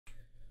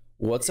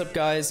What's up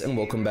guys, and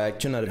welcome back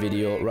to another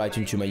video right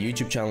into my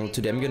YouTube channel.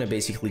 Today I'm gonna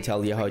basically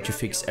tell you how to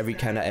fix every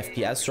kind of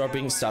FPS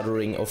dropping,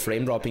 stuttering or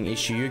frame dropping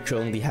issue you're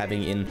currently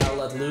having in Hell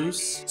Let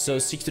Loose. So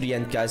stick to the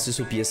end guys, this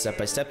will be a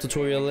step-by-step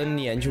tutorial and in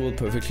the end you will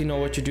perfectly know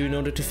what to do in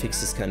order to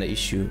fix this kind of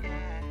issue.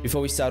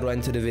 Before we start right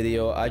into the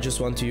video, I just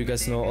want to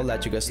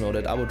let you guys know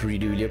that I would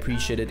really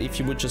appreciate it if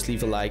you would just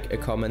leave a like, a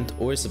comment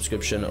or a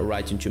subscription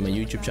right into my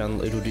YouTube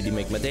channel. It would really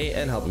make my day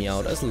and help me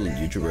out as a little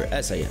YouTuber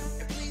as I am.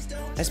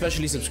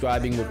 Especially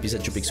subscribing would be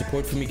such a big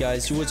support for me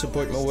guys. You would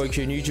support my work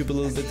here on YouTube a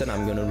little bit and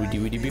I'm gonna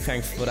really be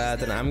thankful for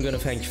that, and I'm gonna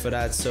thank you for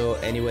that. So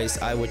anyways,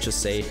 I would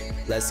just say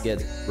let's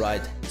get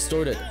right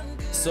started.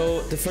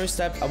 So the first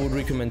step I would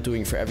recommend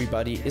doing for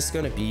everybody is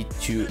gonna be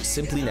to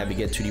simply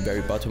navigate to the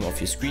very bottom of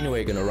your screen where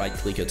you're gonna right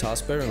click your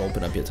taskbar and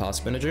open up your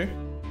task manager.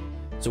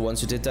 So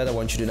once you did that, I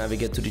want you to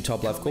navigate to the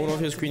top left corner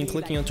of your screen,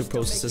 clicking onto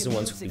processes, and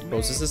once you click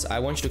processes, I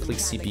want you to click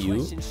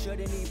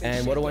CPU.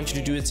 And what I want you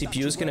to do with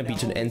CPU is going to be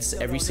to end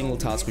every single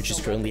task which is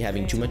currently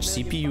having too much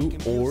CPU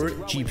or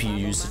GPU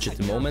usage at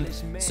the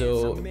moment.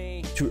 So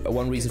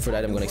one reason for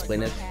that, I'm going to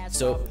explain it.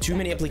 So too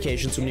many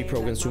applications, too many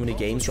programs, too many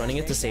games running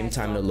at the same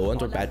time on a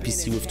low-end or bad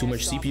PC with too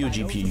much CPU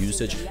GPU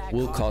usage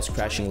will cause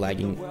crashing,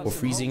 lagging or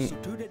freezing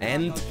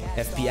and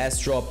FPS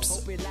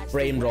drops,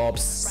 frame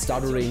drops,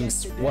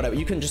 stutterings, whatever.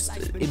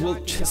 It will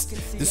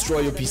just destroy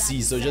your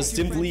PC. So just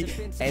simply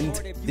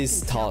end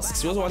this task.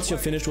 So once you're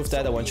finished with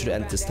that, I want you to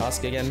end this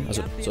task again,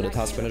 so the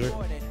task manager.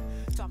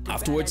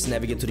 Afterwards,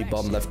 navigate to the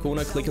bottom left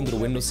corner, click on the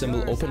Windows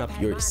symbol, open up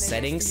your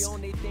settings,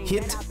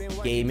 hit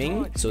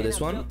gaming, so this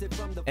one,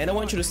 and I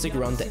want you to stick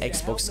around the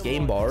Xbox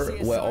game bar,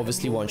 where I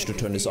obviously want you to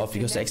turn this off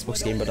because the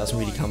Xbox game bar doesn't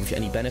really come with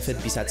any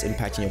benefit besides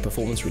impacting your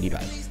performance really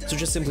bad. So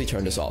just simply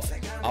turn this off.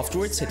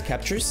 Afterwards, hit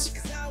captures,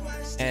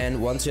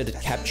 and once you're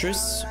at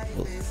captures,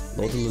 we'll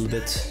load a little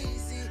bit.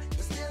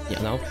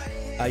 Yeah, now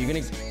you're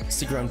gonna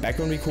stick around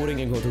background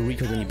recording and go to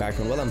record in the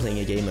background while I'm playing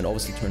a game, and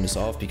obviously turn this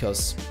off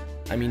because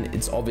I mean,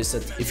 it's obvious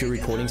that if you're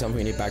recording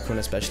something in the background,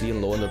 especially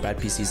on low-end or bad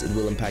PCs, it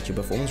will impact your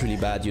performance really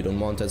bad. You don't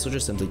want that, so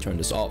just simply turn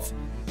this off.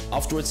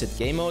 Afterwards, hit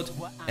game mode,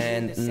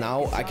 and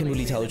now I can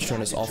really tell you to turn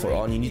this off or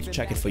on. You need to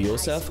check it for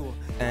yourself,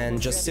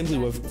 and just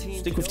simply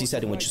stick with the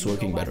setting which is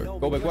working better.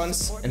 Go back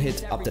once and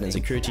hit update and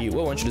security. We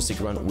want you to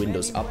stick around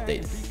Windows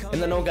Update.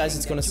 And I know guys,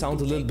 it's gonna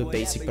sound a little bit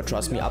basic, but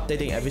trust me,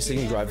 updating every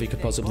single driver you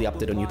could possibly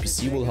update on your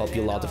PC will help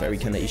you a lot of every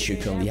kind of issue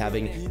you're currently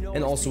having,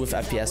 and also with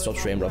FPS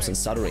drops, frame drops and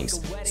stutterings.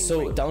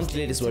 So download the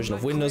latest version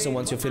of Windows, and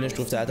once you're finished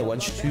with that, I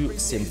want you to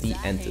simply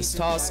end this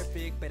task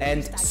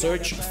and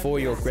search for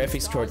your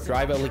graphics card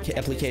driver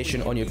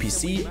application on your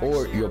PC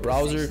or your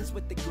browser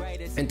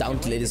and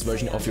download the latest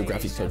version of your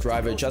graphics card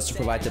driver just to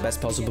provide the best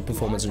possible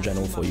performance in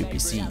general for your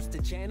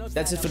PC.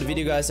 That's it for the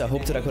video guys. I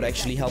hope that I could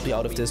actually help you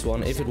out of this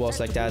one. If it was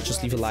like that,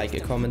 just leave a like, a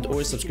comment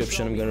or a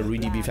subscription. I'm gonna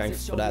really be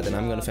thankful for that, and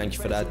I'm gonna thank you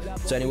for that.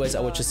 So anyways,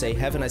 I would just say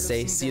have a nice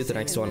day, see you at the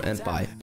next one, and bye.